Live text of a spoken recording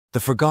The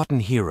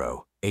Forgotten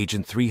Hero,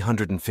 Agent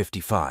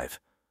 355.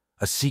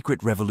 A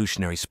secret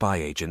revolutionary spy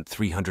agent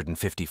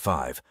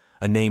 355,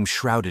 a name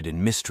shrouded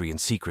in mystery and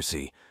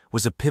secrecy,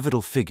 was a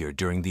pivotal figure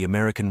during the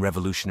American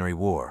Revolutionary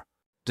War.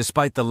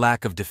 Despite the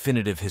lack of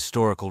definitive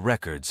historical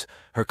records,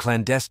 her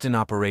clandestine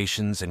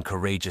operations and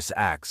courageous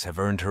acts have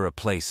earned her a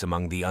place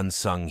among the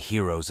unsung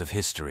heroes of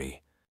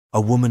history. A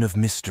woman of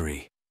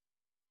mystery.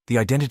 The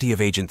identity of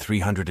Agent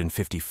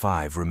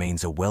 355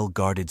 remains a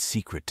well-guarded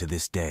secret to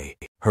this day.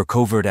 Her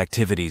covert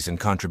activities and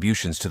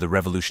contributions to the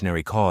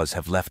revolutionary cause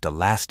have left a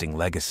lasting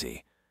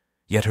legacy.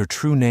 Yet her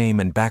true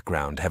name and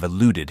background have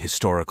eluded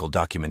historical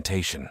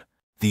documentation.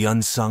 The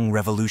unsung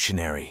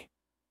revolutionary.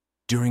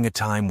 During a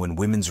time when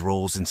women's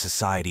roles in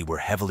society were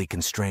heavily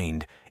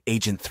constrained,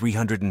 Agent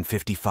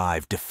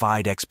 355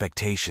 defied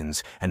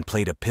expectations and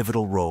played a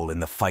pivotal role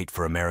in the fight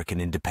for American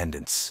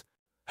independence.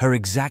 Her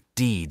exact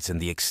deeds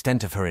and the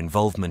extent of her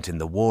involvement in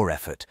the war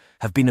effort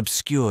have been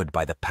obscured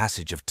by the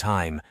passage of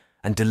time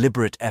and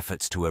deliberate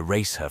efforts to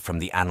erase her from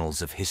the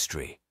annals of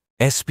history.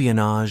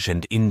 Espionage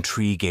and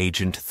intrigue.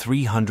 Agent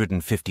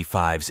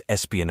 355's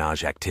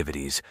espionage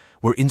activities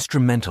were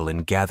instrumental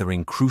in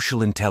gathering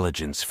crucial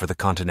intelligence for the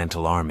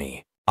Continental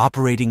Army.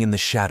 Operating in the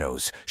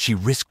shadows, she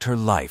risked her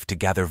life to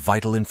gather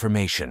vital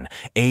information,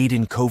 aid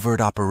in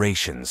covert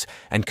operations,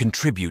 and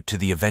contribute to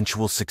the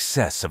eventual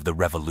success of the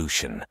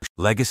revolution.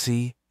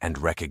 Legacy and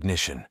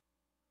recognition.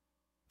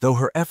 Though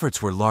her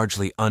efforts were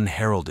largely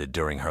unheralded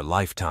during her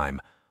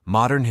lifetime,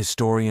 modern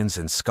historians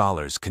and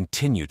scholars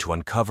continue to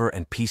uncover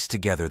and piece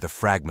together the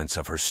fragments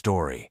of her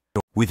story.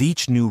 With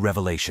each new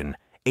revelation,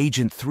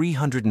 Agent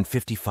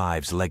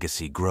 355's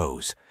legacy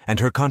grows, and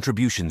her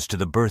contributions to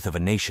the birth of a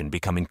nation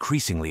become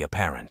increasingly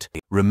apparent.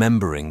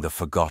 Remembering the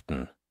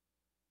forgotten.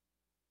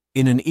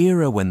 In an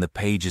era when the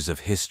pages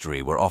of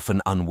history were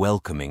often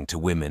unwelcoming to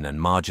women and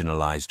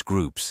marginalized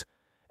groups,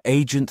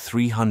 Agent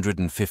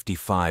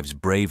 355's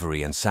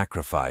bravery and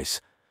sacrifice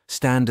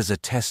stand as a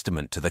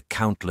testament to the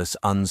countless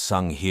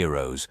unsung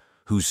heroes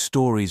whose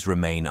stories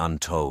remain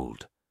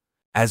untold.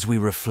 As we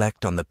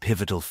reflect on the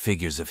pivotal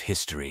figures of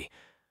history,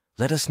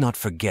 let us not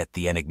forget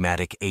the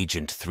enigmatic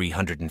Agent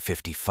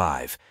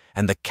 355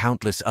 and the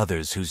countless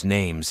others whose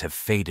names have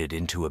faded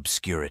into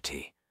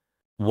obscurity.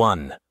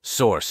 1.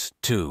 Source.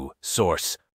 2. Source.